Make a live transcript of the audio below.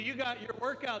You got your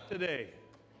workout today.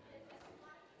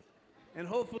 And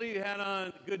hopefully you had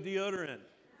on good deodorant.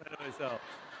 That always helps.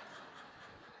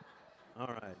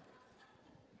 All right.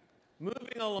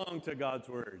 Moving along to God's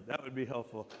Word. That would be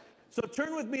helpful. So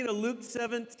turn with me to Luke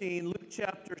 17, Luke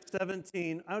chapter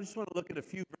 17. I just want to look at a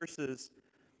few verses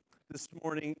this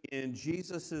morning in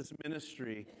Jesus'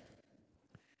 ministry.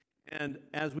 And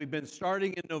as we've been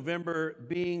starting in November,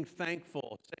 being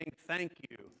thankful, saying thank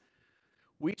you.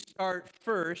 We start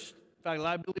first, in fact,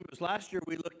 I believe it was last year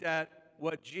we looked at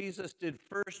what Jesus did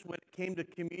first when it came to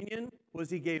communion was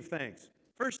he gave thanks.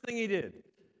 First thing he did,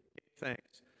 gave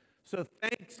thanks. So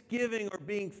thanksgiving or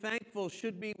being thankful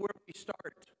should be where we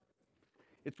start.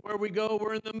 It's where we go,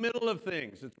 we're in the middle of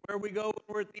things. It's where we go when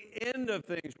we're at the end of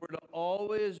things. We're to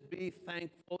always be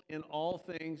thankful in all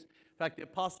things. In fact, the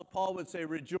Apostle Paul would say,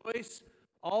 rejoice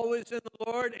always in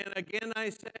the Lord, and again I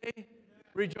say,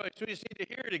 rejoice. We just need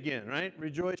to hear it again, right?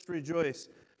 Rejoice, rejoice.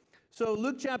 So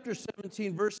Luke chapter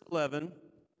 17, verse 11.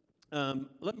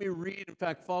 Let me read. In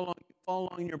fact, follow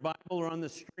along your Bible or on the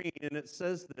screen, and it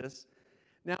says this.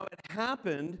 Now it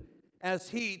happened as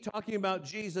he, talking about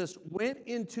Jesus, went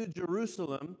into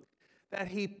Jerusalem, that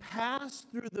he passed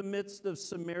through the midst of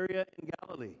Samaria and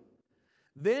Galilee.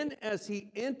 Then as he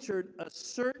entered a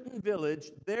certain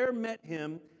village, there met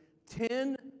him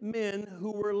 10 men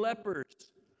who were lepers,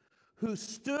 who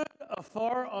stood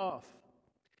afar off.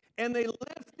 And they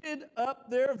lifted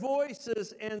up their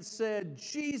voices and said,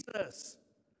 Jesus,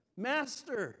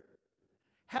 Master,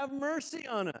 have mercy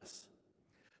on us.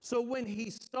 So when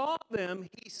he saw them,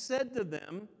 he said to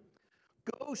them,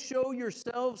 go show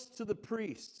yourselves to the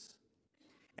priests.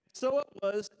 And so it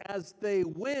was as they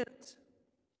went,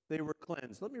 they were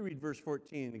cleansed. Let me read verse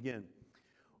 14 again.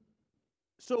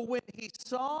 So when he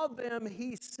saw them,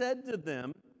 he said to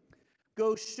them,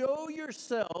 go show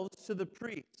yourselves to the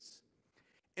priests.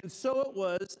 And so it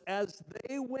was, as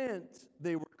they went,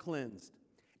 they were cleansed.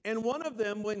 And one of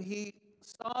them, when he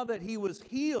saw that he was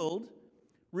healed,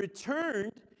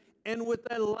 returned, and with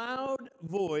a loud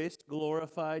voice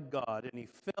glorified God. And he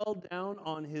fell down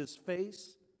on his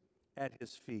face at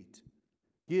his feet,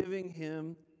 giving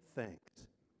him thanks.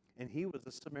 And he was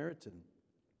a Samaritan.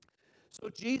 So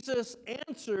Jesus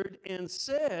answered and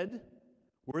said,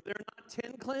 were there not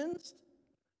 10 cleansed?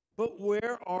 But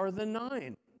where are the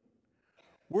 9?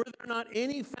 Were there not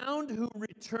any found who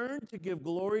returned to give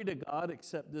glory to God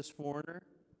except this foreigner?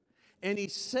 And he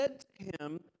said to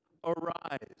him,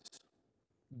 arise,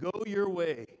 go your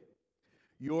way.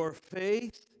 Your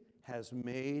faith has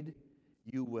made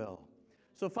you well.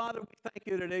 So, Father, we thank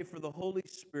you today for the Holy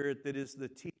Spirit that is the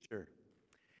teacher.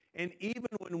 And even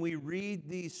when we read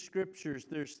these scriptures,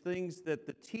 there's things that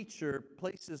the teacher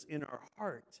places in our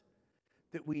heart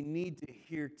that we need to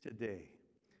hear today.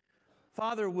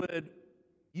 Father, would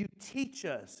you teach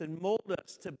us and mold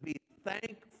us to be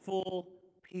thankful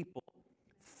people,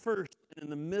 first and in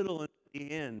the middle and at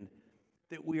the end,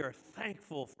 that we are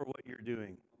thankful for what you're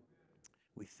doing.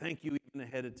 We thank you even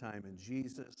ahead of time. In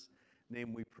Jesus'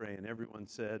 name we pray. And everyone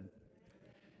said,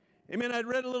 amen. I'd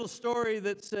read a little story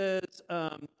that says,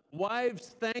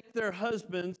 wives thank their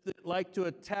husbands that like to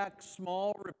attack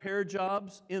small repair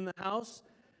jobs in the house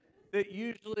that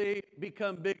usually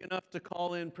become big enough to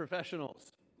call in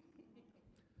professionals.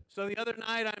 So the other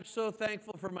night, I'm so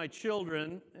thankful for my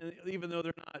children, and even though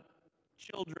they're not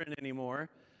children anymore,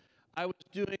 I was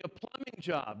doing a plumbing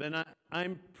job, and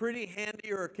I'm pretty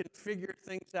handy or can figure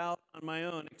things out on my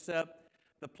own, except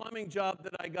the plumbing job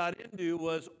that I got into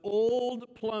was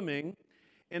old plumbing,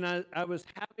 and I was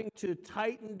having to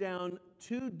tighten down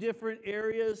 2 different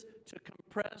areas to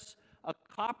compress a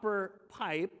copper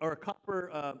pipe or a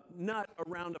copper nut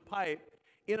around a pipe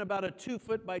in about a 2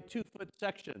 foot by 2 foot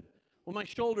section. Well, my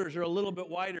shoulders are a little bit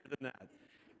wider than that.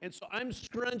 And so I'm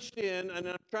scrunched in, and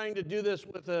I'm trying to do this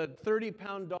with a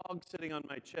 30-pound dog sitting on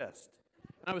my chest.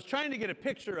 And I was trying to get a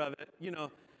picture of it. You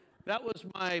know, that was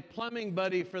my plumbing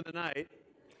buddy for the night.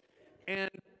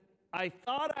 And I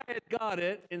thought I had got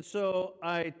it, and so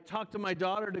I talked to my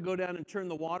daughter to go down and turn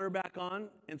the water back on.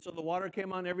 And so the water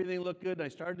came on, everything looked good, and I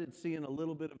started seeing a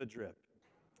little bit of a drip.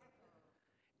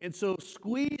 And so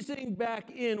squeezing back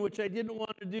in, which I didn't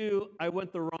want to do, I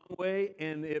went the wrong way,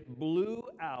 and it blew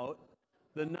out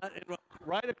the nut and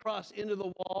right across into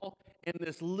the wall, and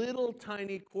this little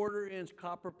tiny 1/4-inch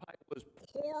copper pipe was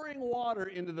pouring water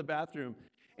into the bathroom.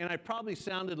 And I probably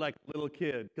sounded like a little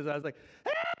kid because I was like,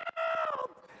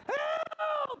 help!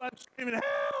 Help! I'm screaming,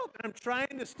 help! And I'm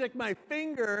trying to stick my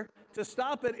finger to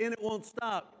stop it, and it won't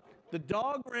stop. The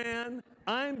dog ran.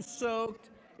 I'm soaked.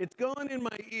 It's going in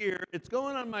my ear. It's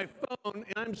going on my phone,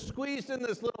 and I'm squeezed in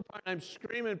this little part. I'm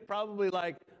screaming probably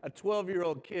like a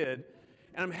 12-year-old kid.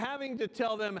 and I'm having to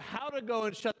tell them how to go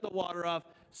and shut the water off.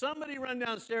 Somebody run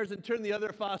downstairs and turn the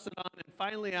other faucet on, and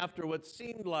finally, after what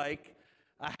seemed like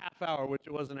a half hour, which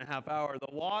it wasn't a half hour,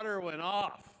 the water went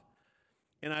off.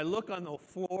 And I look on the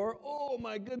floor, oh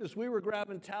my goodness, we were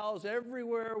grabbing towels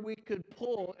everywhere we could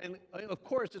pull. And of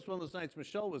course, it's one of those nights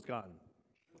Michelle was gone.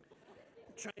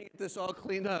 Trying to get this all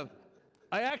cleaned up.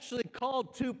 I actually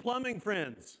called 2 plumbing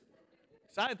friends.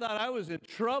 So I thought I was in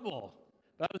trouble.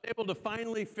 But I was able to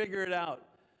finally figure it out.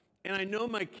 And I know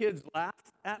my kids laugh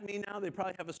at me now. They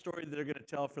probably have a story that they're going to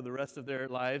tell for the rest of their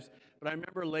lives. But I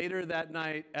remember later that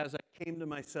night, as I came to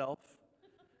myself,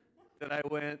 that I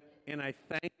went and I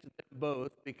thanked them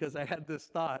both because I had this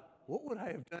thought, what would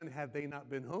I have done had they not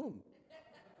been home?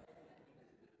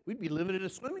 We'd be living in a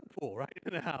swimming pool right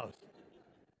in the house.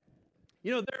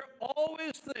 You know, there are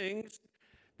always things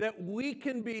that we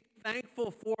can be thankful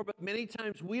for, but many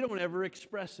times we don't ever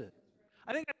express it.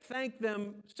 I think I thanked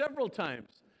them several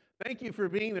times. Thank you for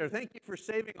being there. Thank you for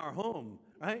saving our home,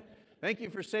 right? Thank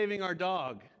you for saving our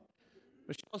dog.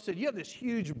 Michelle said, you have this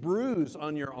huge bruise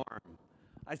on your arm.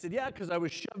 I said, yeah, because I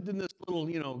was shoved in this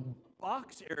little,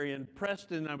 box area in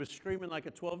Preston, and I was screaming like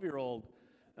a 12-year-old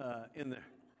in there.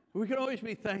 We can always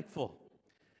be thankful.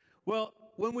 Well,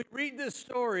 when we read this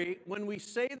story, when we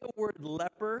say the word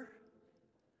leper,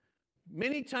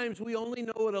 many times we only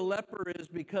know what a leper is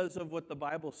because of what the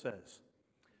Bible says.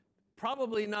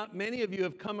 Probably not many of you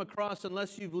have come across,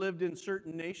 unless you've lived in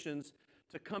certain nations,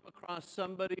 to come across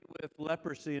somebody with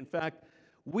leprosy. In fact,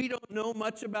 we don't know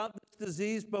much about this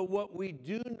disease, but what we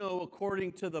do know,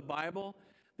 according to the Bible,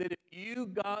 that if you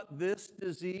got this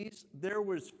disease, there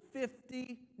was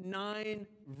 59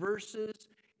 verses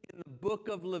in the book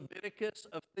of Leviticus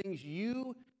of things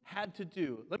you had to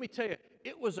do. Let me tell you,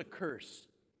 it was a curse.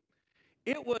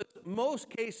 It was, most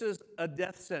cases, a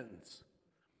death sentence.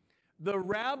 The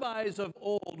rabbis of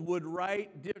old would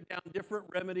write down different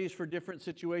remedies for different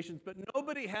situations, but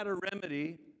nobody had a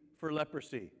remedy for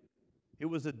leprosy. It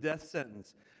was a death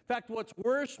sentence. In fact, what's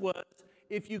worse was,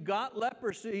 if you got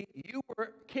leprosy, you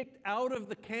were kicked out of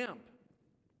the camp.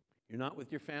 You're not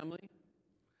with your family.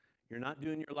 You're not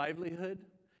doing your livelihood.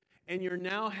 And you're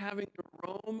now having to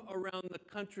roam around the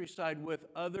countryside with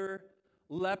other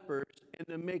lepers. And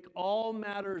to make all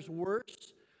matters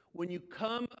worse, when you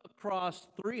come across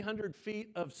 300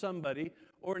 feet of somebody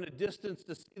or in a distance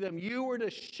to see them, you were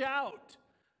to shout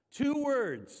 2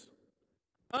 words,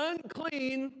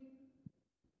 unclean,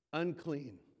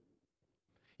 unclean.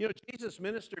 You know, Jesus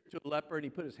ministered to a leper and he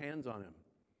put his hands on him.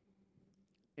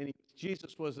 And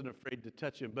Jesus wasn't afraid to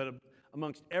touch him, but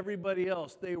amongst everybody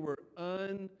else, they were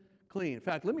unclean. In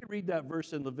fact, let me read that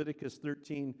verse in Leviticus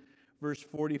 13, verse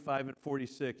 45 and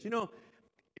 46. You know,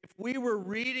 if we were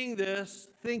reading this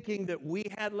thinking that we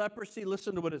had leprosy,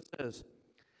 listen to what it says.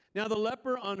 Now the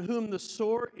leper on whom the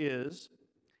sore is,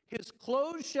 his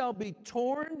clothes shall be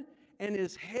torn and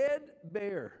his head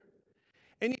bare.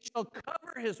 And he shall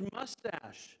cover his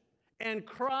mustache and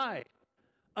cry,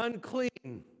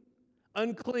 unclean,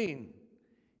 unclean.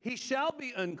 He shall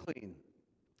be unclean.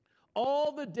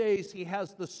 All the days he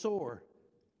has the sore,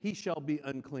 he shall be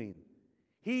unclean.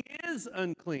 He is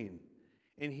unclean,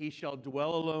 and he shall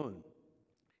dwell alone.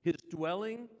 His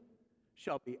dwelling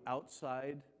shall be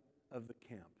outside of the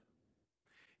camp.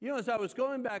 You know, as I was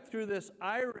going back through this,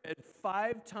 I read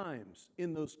 5 times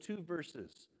in those 2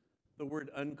 verses the word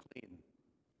unclean.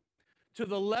 To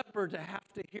the leper to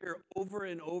have to hear over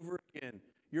and over again,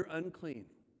 you're unclean.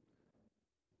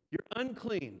 You're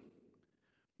unclean.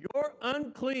 You're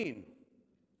unclean.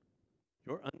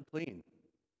 You're unclean.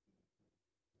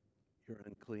 You're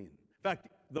unclean. In fact,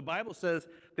 the Bible says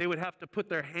they would have to put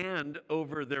their hand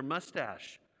over their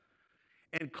mustache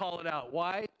and call it out.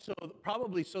 Why?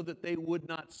 Probably so that they would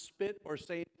not spit or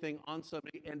say anything on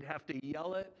somebody and have to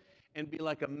yell it and be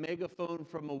like a megaphone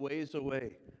from a ways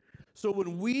away. So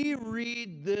when we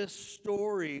read this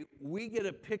story, we get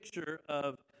a picture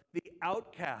of the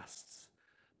outcasts,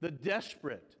 the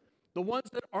desperate, the ones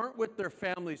that aren't with their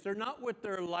families. They're not with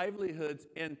their livelihoods.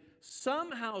 And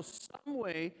somehow, some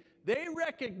way, they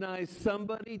recognize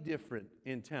somebody different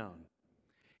in town.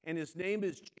 And his name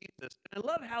is Jesus. And I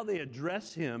love how they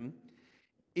address him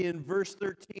in verse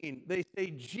 13. They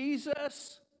say,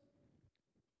 Jesus,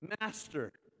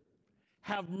 Master,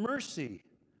 have mercy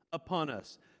upon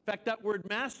us. In fact, that word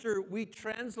master, we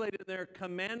translated there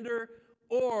commander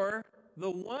or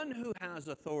the one who has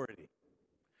authority.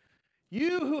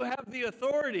 You who have the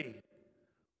authority,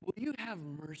 will you have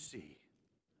mercy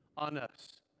on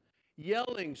us?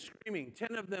 Yelling, screaming,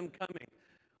 10 of them coming.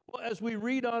 Well, as we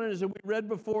read on it, as we read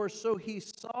before, so he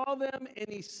saw them and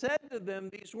he said to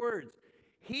them these words.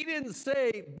 He didn't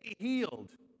say, be healed.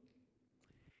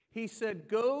 He said,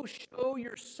 go show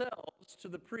yourselves to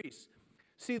the priests.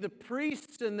 See, the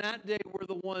priests in that day were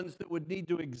the ones that would need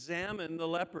to examine the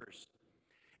lepers,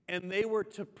 and they were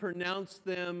to pronounce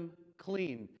them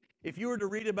clean. If you were to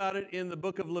read about it in the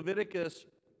book of Leviticus,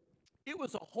 it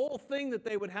was a whole thing that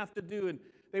they would have to do, and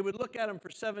they would look at them for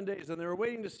 7 days, and they were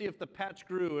waiting to see if the patch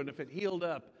grew and if it healed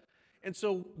up. And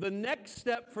so the next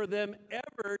step for them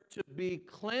ever to be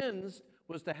cleansed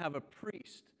was to have a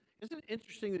priest. Isn't it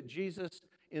interesting that Jesus,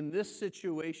 in this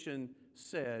situation,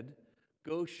 said,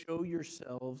 go show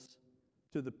yourselves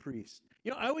to the priest?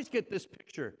 You know, I always get this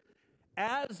picture.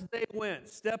 As they went,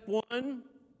 step 1,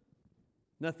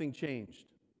 nothing changed.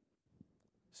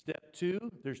 Step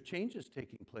 2, there's changes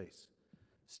taking place.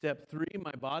 Step 3,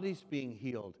 my body's being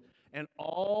healed. And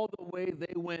all the way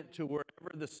they went to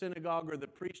wherever the synagogue or the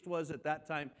priest was at that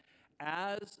time,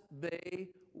 as they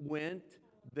went,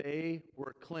 they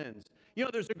were cleansed. You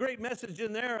know, there's a great message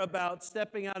in there about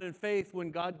stepping out in faith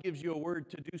when God gives you a word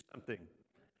to do something.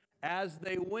 As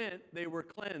they went, they were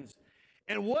cleansed.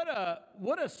 And what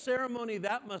a ceremony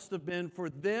that must have been for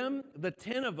them, the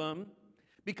 10 of them,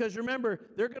 because remember,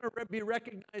 they're going to be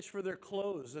recognized for their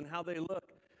clothes and how they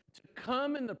look. To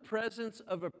come in the presence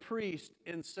of a priest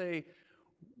and say,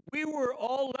 we were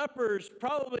all lepers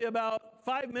probably about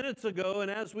 5 minutes ago,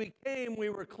 and as we came, we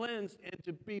were cleansed, and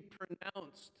to be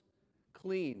pronounced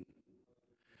clean.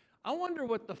 I wonder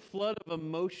what the flood of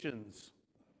emotions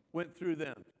went through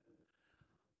them.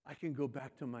 I can go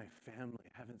back to my family.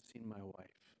 I haven't seen my wife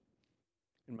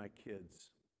and my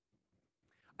kids.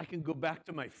 I can go back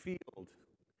to my field,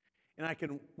 and I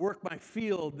can work my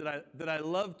field that I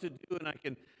love to do, and I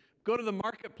can go to the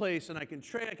marketplace, and I can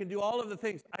trade. I can do all of the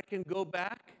things. I can go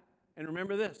back, and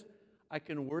remember this, I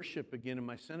can worship again in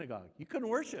my synagogue. You couldn't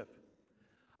worship.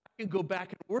 I can go back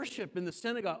and worship in the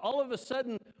synagogue. All of a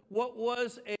sudden, what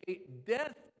was a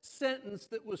death sentence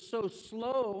that was so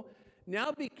slow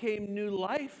now became new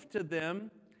life to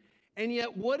them. And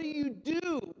yet, what do you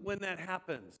do when that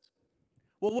happens?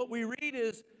 Well, what we read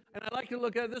is, and I like to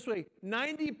look at it this way,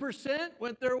 90%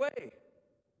 went their way.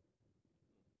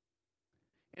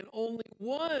 And only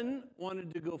one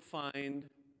wanted to go find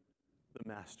the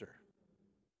master.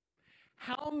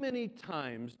 How many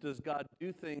times does God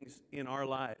do things in our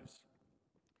lives?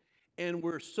 And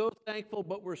we're so thankful,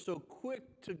 but we're so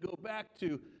quick to go back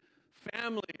to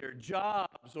family or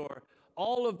jobs or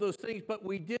all of those things, but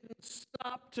we didn't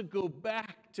stop to go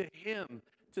back to Him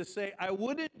to say, I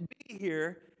wouldn't be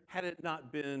here had it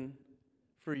not been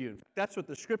for you. In fact, that's what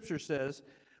the scripture says.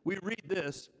 We read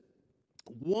this.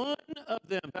 One of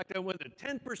them, in fact, I went to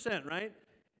 10%, right?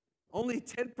 Only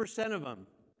 10% of them.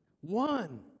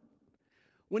 One,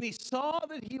 when he saw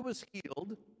that he was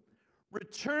healed,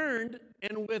 returned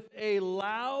and with a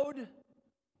loud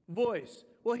voice.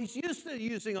 Well, he's used to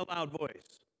using a loud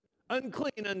voice.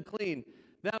 Unclean, unclean.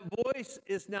 That voice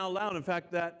is now loud. In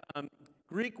fact, that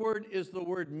Greek word is the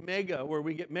word mega, where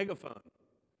we get megaphone.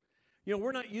 You know,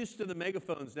 we're not used to the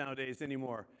megaphones nowadays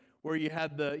anymore, where you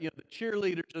had the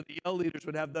cheerleaders or the yell leaders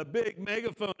would have the big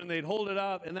megaphone and they'd hold it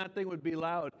up and that thing would be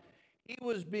loud. He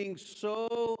was being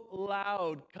so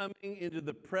loud coming into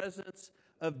the presence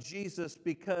of Jesus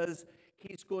because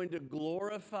he's going to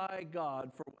glorify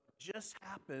God for what just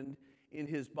happened in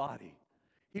his body.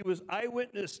 He was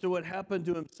eyewitness to what happened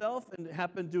to himself and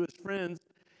happened to his friends.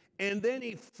 And then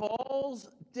he falls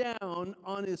down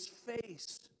on his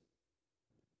face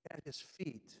at his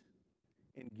feet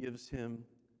and gives him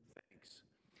thanks.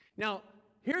 Now,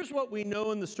 here's what we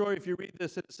know in the story. If you read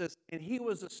this, it says, and he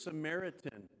was a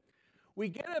Samaritan. We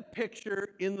get a picture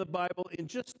in the Bible in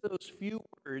just those few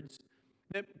words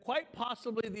that quite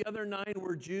possibly the other 9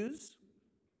 were Jews.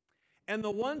 And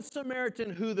the one Samaritan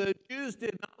who the Jews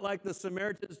did not like, the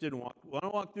Samaritans didn't want to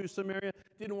walk through Samaria,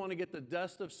 didn't want to get the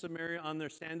dust of Samaria on their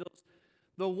sandals.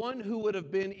 The one who would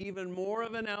have been even more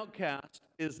of an outcast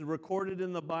is recorded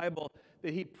in the Bible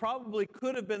that he probably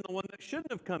could have been the one that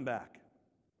shouldn't have come back.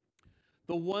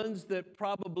 The ones that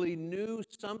probably knew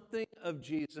something of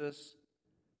Jesus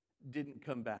didn't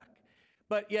come back.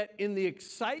 But yet in the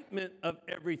excitement of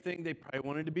everything, they probably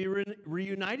wanted to be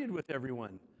reunited with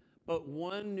everyone. But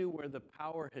one knew where the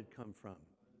power had come from.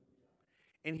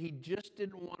 And he just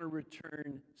didn't want to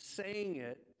return saying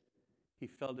it. He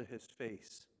fell to his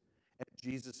face at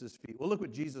Jesus' feet. Well, look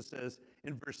what Jesus says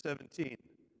in verse 17.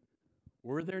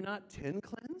 Were there not 10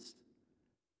 cleansed?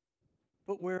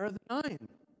 But where are the 9?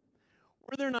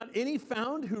 Were there not any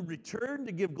found who returned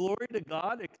to give glory to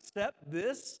God except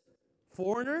this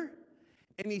foreigner?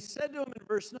 And he said to him in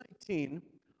verse 19,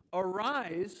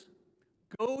 arise,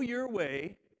 go your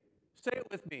way. Say it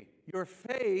with me. Your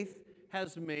faith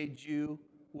has made you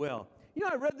well. You know,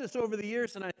 I read this over the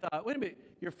years and I thought, wait a minute,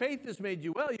 your faith has made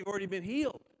you well. You've already been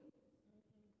healed.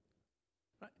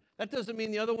 Right? That doesn't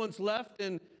mean the other ones left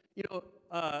and,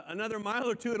 another mile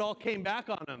or two, it all came back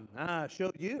on them.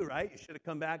 Showed you, right? You should have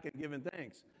come back and given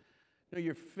thanks. No,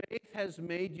 your faith has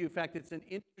made you. In fact, it's an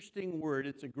interesting word.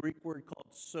 It's a Greek word called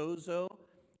sozo,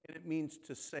 and it means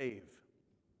to save.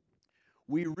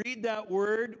 We read that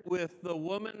word with the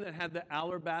woman that had the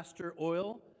alabaster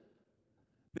oil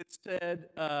that said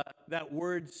that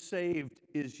word saved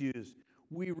is used.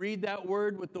 We read that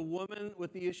word with the woman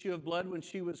with the issue of blood. When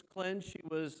she was cleansed, she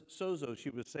was sozo, she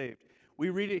was saved. We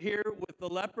read it here with the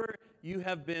leper, you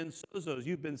have been sozos,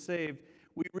 you've been saved.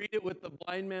 We read it with the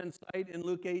blind man's sight in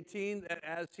Luke 18, that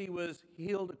as he was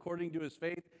healed according to his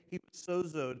faith, he was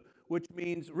sozoed, which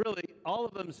means really all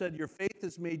of them said, your faith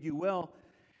has made you well.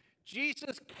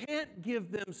 Jesus can't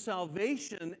give them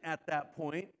salvation at that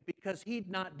point because he'd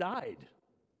not died.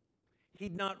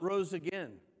 He'd not rose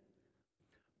again.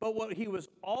 But what he was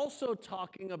also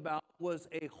talking about was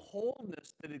a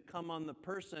wholeness that had come on the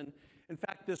person. In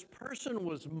fact, this person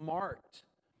was marked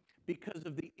because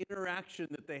of the interaction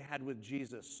that they had with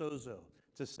Jesus, sozo,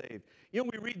 to save. You know,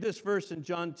 we read this verse in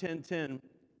John 10:10,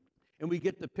 and we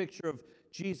get the picture of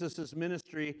Jesus'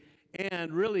 ministry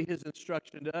and really his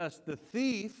instruction to us. The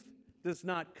thief does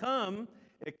not come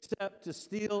except to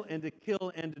steal and to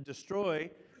kill and to destroy.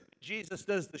 Jesus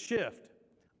does the shift.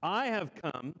 I have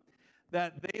come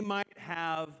that they might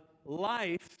have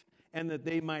life and that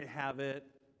they might have it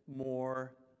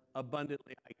more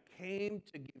abundantly. I came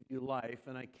to give you life,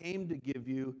 and I came to give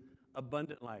you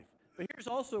abundant life. But here's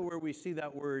also where we see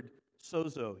that word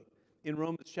sozo in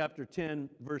Romans chapter 10,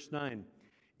 verse 9.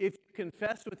 If you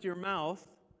confess with your mouth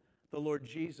the Lord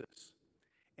Jesus,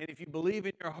 and if you believe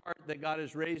in your heart that God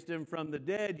has raised him from the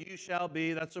dead, you shall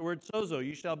be, that's the word sozo,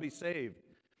 you shall be saved.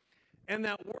 And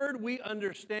that word we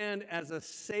understand as a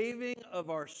saving of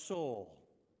our soul.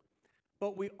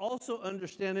 But we also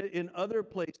understand it in other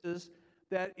places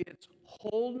that it's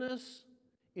wholeness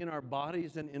in our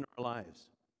bodies and in our lives.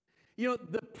 You know,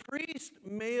 the priest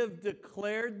may have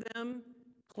declared them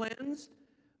cleansed,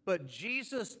 but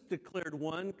Jesus declared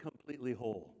one completely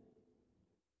whole.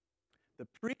 The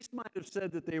priest might have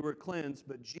said that they were cleansed,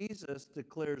 but Jesus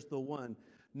declares the one.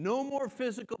 No more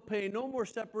physical pain, no more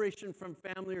separation from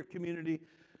family or community.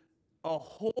 A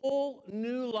whole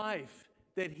new life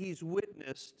that he's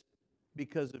witnessed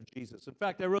because of Jesus. In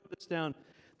fact, I wrote this down.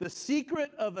 The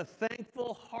secret of a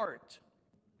thankful heart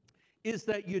is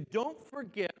that you don't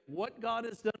forget what God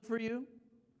has done for you.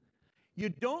 You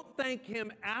don't thank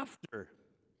him after,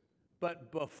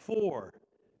 but before,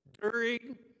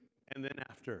 during, and then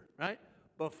after, right?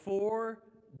 Before,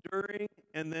 during,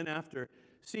 and then after.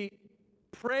 See,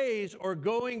 praise or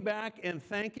going back and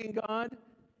thanking God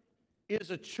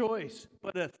is a choice,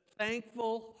 but a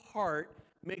thankful heart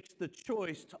makes the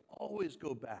choice to always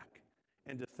go back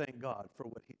and to thank God for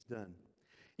what he's done.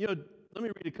 You know, let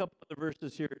me read a couple other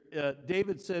verses here.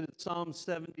 David said in Psalm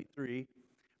 73,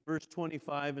 verse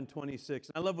 25 and 26.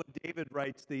 And I love what David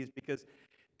writes these because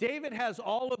David has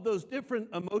all of those different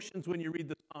emotions when you read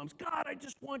the Psalms. God, I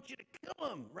just want you to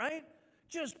kill him, right?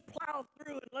 Just plow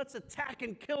through and let's attack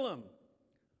and kill him.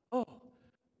 Oh,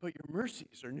 but your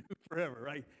mercies are new forever,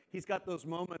 right? He's got those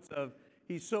moments of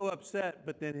he's so upset,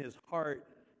 but then his heart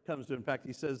comes to him. In fact,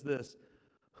 he says this,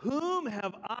 whom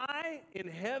have I in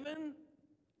heaven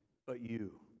but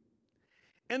you?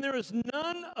 And there is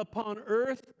none upon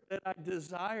earth that I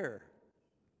desire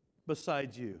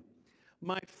besides you.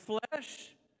 My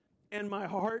flesh and my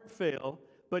heart fail,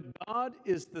 but God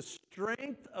is the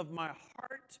strength of my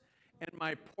heart and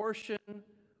my portion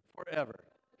forever.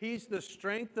 He's the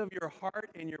strength of your heart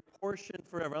and your portion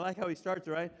forever. I like how he starts,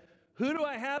 right? Who do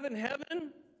I have in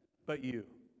heaven but you?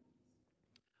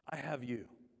 I have you.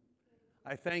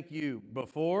 I thank you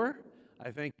before, I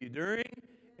thank you during,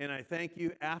 and I thank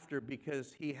you after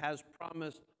because he has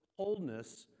promised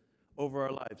wholeness over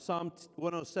our lives. Psalm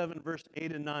 107, verse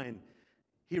 8 and 9.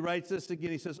 He writes this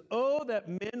again. He says, oh, that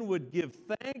men would give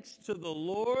thanks to the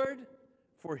Lord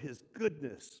for his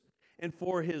goodness and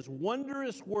for his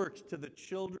wondrous works to the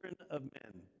children of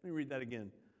men. Let me read that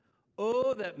again.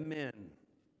 Oh, that men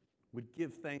would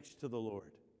give thanks to the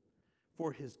Lord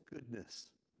for his goodness,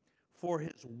 for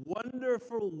his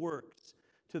wonderful works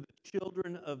to the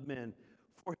children of men.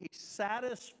 For he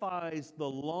satisfies the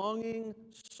longing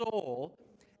soul,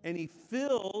 and he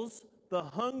fills the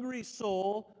hungry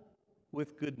soul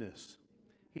with goodness.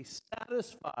 He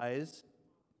satisfies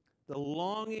the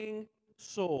longing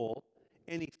soul,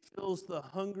 and he fills the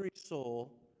hungry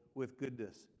soul with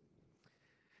goodness.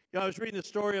 I was reading the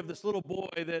story of this little boy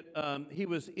that he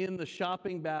was in the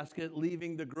shopping basket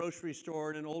leaving the grocery store,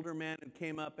 and an older man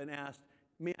came up and asked,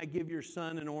 "May I give your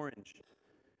son an orange?"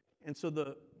 And so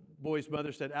the boy's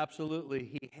mother said, "Absolutely."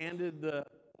 He handed the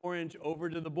orange over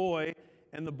to the boy,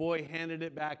 and the boy handed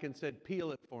it back and said,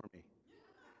 "Peel it for me."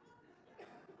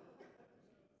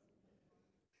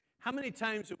 How many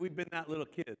times have we been that little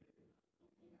kid?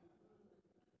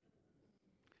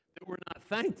 That we're not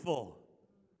thankful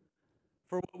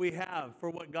for what we have, for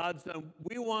what God's done.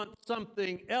 We want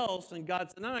something else, and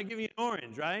God said, "No, I'm giving you an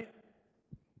orange, right?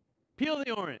 Peel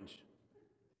the orange.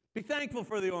 Be thankful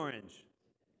for the orange."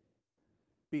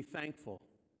 Be thankful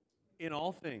in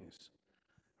all things,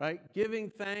 right? Giving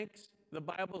thanks, the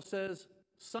Bible says,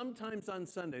 sometimes on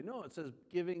Sunday. No, it says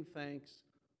giving thanks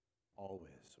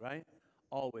always, right?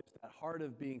 Always. That heart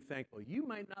of being thankful. You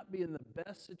might not be in the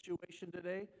best situation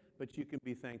today, but you can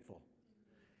be thankful.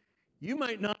 You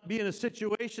might not be in a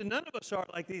situation, none of us are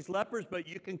like these lepers, but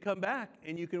you can come back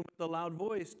and you can, with a loud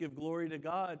voice, give glory to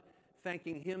God,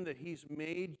 thanking Him that He's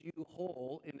made you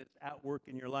whole and is at work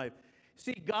in your life.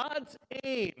 See, God's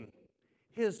aim,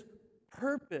 His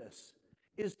purpose,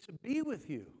 is to be with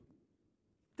you.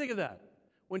 Think of that.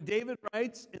 When David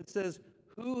writes and says,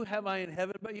 "Who have I in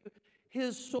heaven but you?"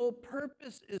 His sole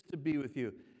purpose is to be with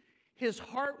you. His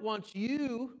heart wants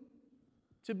you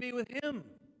to be with Him.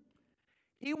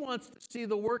 He wants to see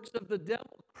the works of the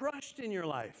devil crushed in your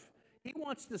life. He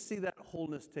wants to see that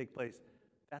wholeness take place.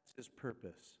 That's His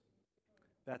purpose.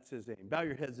 That's His aim. Bow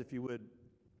your heads, if you would,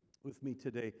 with me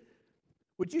today.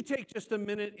 Would you take just a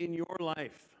minute in your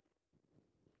life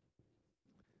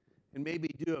and maybe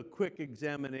do a quick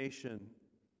examination,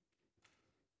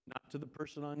 not to the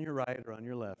person on your right or on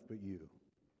your left, but you?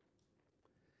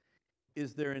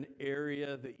 Is there an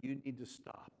area that you need to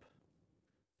stop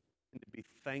and to be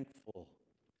thankful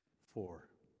for?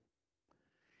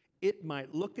 It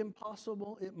might look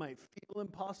impossible. It might feel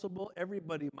impossible.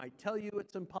 Everybody might tell you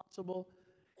it's impossible.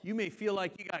 You may feel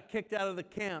like you got kicked out of the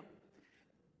camp.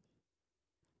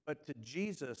 But to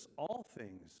Jesus, all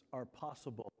things are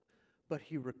possible. But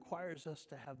He requires us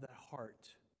to have that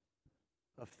heart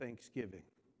of thanksgiving.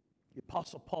 The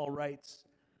Apostle Paul writes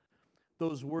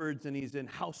those words, and he's in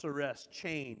house arrest,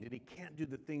 chained, and he can't do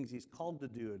the things he's called to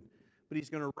do. But he's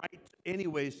going to write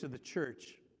anyways to the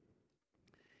church.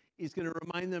 He's going to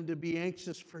remind them to be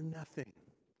anxious for nothing,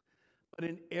 but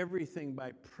in everything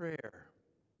by prayer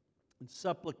and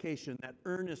supplication, that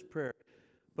earnest prayer,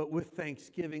 but with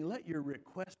thanksgiving, let your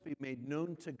request be made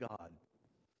known to God.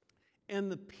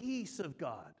 And the peace of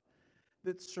God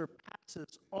that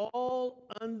surpasses all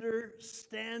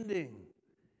understanding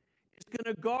is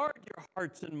going to guard your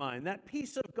hearts and mind. That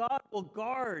peace of God will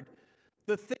guard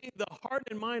the heart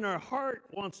and mind. Our heart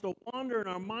wants to wander and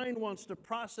our mind wants to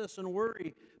process and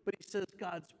worry. But He says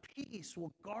God's peace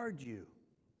will guard you.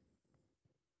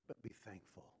 But be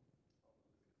thankful.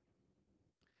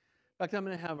 In fact, I'm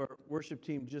going to have our worship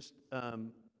team just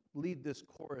lead this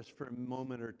chorus for a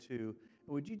moment or two.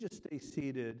 And would you just stay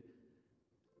seated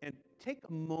and take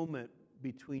a moment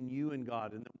between you and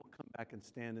God, and then we'll come back and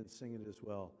stand and sing it as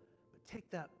well. But take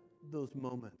those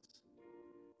moments.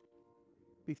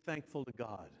 Be thankful to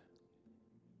God.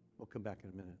 We'll come back in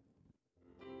a minute.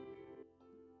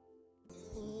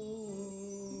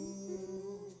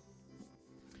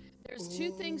 There's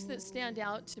two things that stand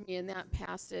out to me in that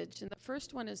passage. And the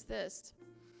first one is this.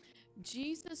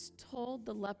 Jesus told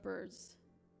the lepers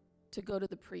to go to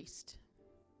the priest.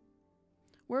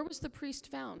 Where was the priest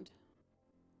found?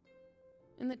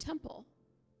 In the temple.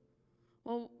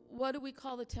 Well, what do we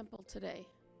call the temple today?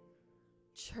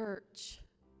 Church.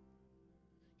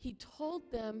 He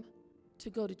told them to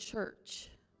go to church.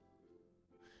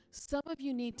 Some of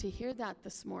you need to hear that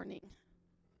this morning.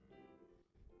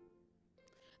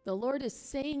 The Lord is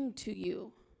saying to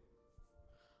you,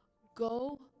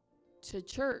 go to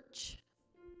church.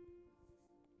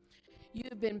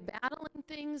 You've been battling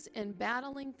things and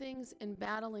battling things and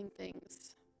battling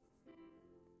things.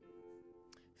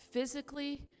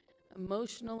 Physically,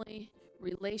 emotionally,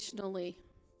 relationally,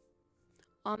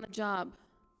 on the job.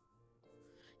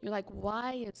 You're like,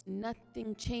 why is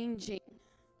nothing changing?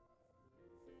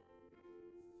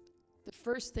 The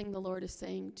first thing the Lord is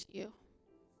saying to you,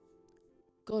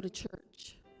 go to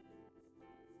church.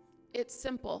 It's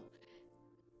simple.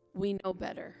 We know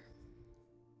better.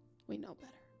 We know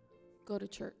better. Go to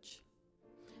church.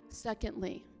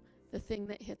 Secondly, the thing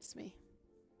that hits me.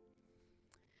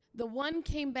 The one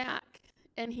came back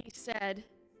and he said,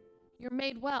 you're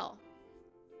made well.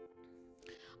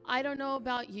 I don't know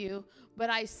about you, but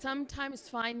I sometimes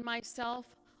find myself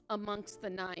amongst the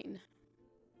 9.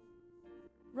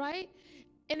 Right?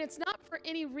 And it's not for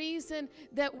any reason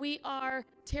that we are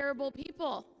terrible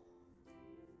people.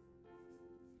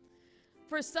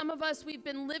 For some of us, we've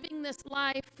been living this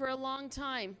life for a long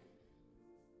time.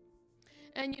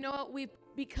 And you know what? We've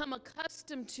become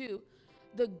accustomed to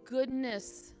the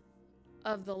goodness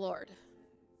of the Lord.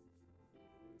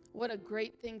 What a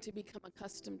great thing to become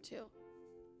accustomed to.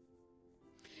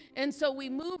 And so we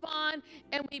move on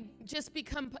and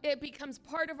it becomes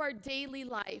part of our daily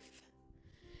life.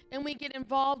 And we get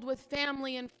involved with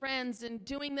family and friends and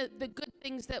doing the good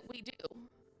things that we do.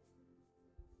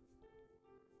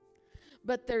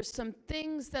 But there's some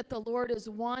things that the Lord is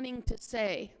wanting to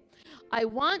say. I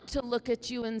want to look at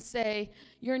you and say,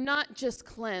 you're not just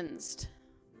cleansed,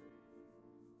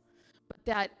 but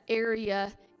that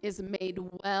area is made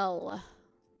well.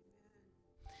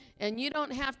 And you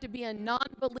don't have to be a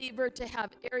non-believer to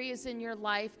have areas in your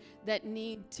life that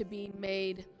need to be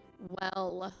made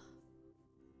well.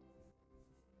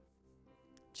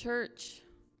 Church,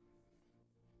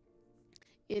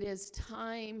 it is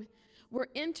time. We're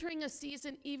entering a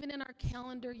season, even in our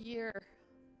calendar year,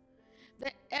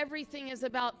 that everything is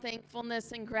about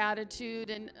thankfulness and gratitude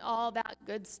and all that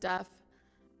good stuff.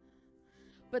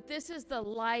 But this is the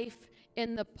life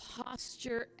and the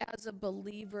posture as a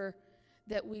believer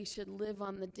that we should live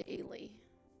on the daily.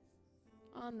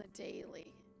 On the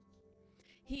daily.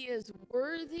 He is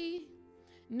worthy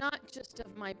not just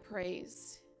of my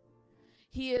praise.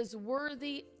 He is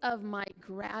worthy of my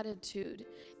gratitude,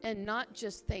 and not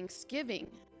just thanksgiving,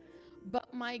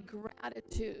 but my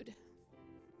gratitude.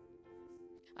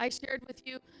 I shared with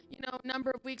you, a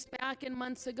number of weeks back and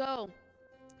months ago,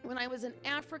 when I was in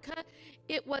Africa,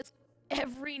 it was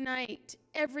every night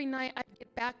I'd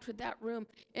get back to that room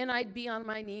and I'd be on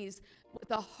my knees with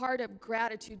a heart of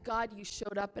gratitude. God, you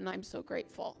showed up and I'm so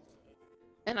grateful.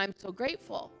 And I'm so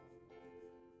grateful.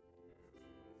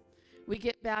 We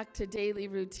get back to daily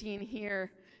routine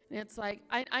here, and it's like,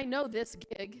 I know this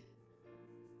gig.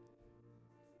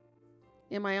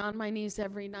 Am I on my knees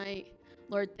every night?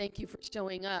 Lord, thank you for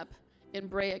showing up in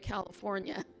Brea,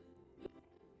 California.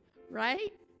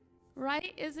 Right?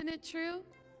 Right? Isn't it true?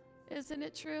 Isn't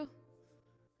it true?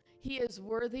 He is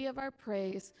worthy of our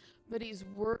praise, but he's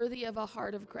worthy of a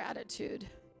heart of gratitude.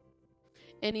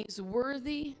 And he's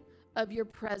worthy of your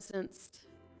presence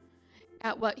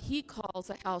at what he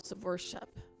calls a house of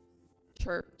worship,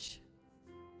 church.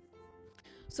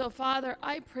 So, Father,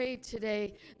 I pray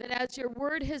today that as your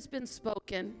word has been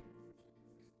spoken,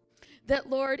 that,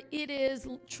 Lord, it is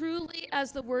truly,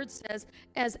 as the word says,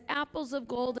 as apples of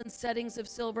gold and settings of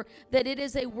silver, that it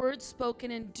is a word spoken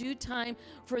in due time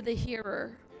for the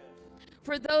hearer.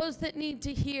 For those that need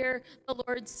to hear the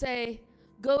Lord say,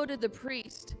 go to the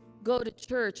priest, go to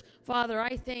church. Father,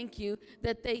 I thank you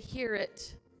that they hear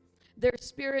it. Their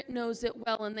spirit knows it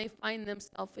well, and they find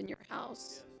themselves in your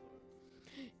house.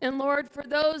 And Lord, for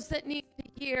those that need to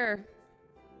hear,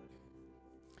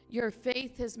 your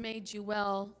faith has made you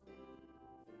well.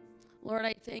 Lord,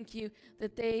 I thank you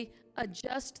that they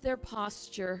adjust their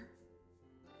posture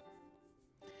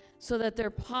so that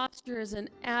their posture is an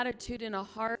attitude and a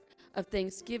heart of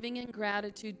thanksgiving and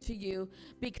gratitude to you,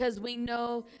 because we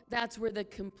know that's where the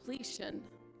completion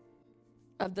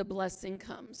of the blessing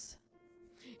comes.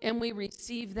 And we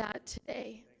receive that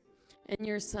today. In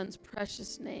your son's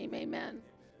precious name, amen.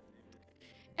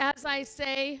 As I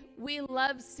say, we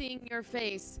love seeing your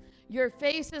face. Your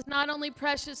face is not only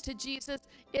precious to Jesus,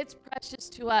 it's precious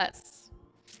to us.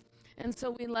 And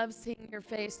so we love seeing your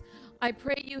face. I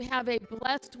pray you have a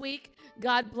blessed week.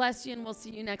 God bless you, and we'll see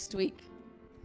you next week.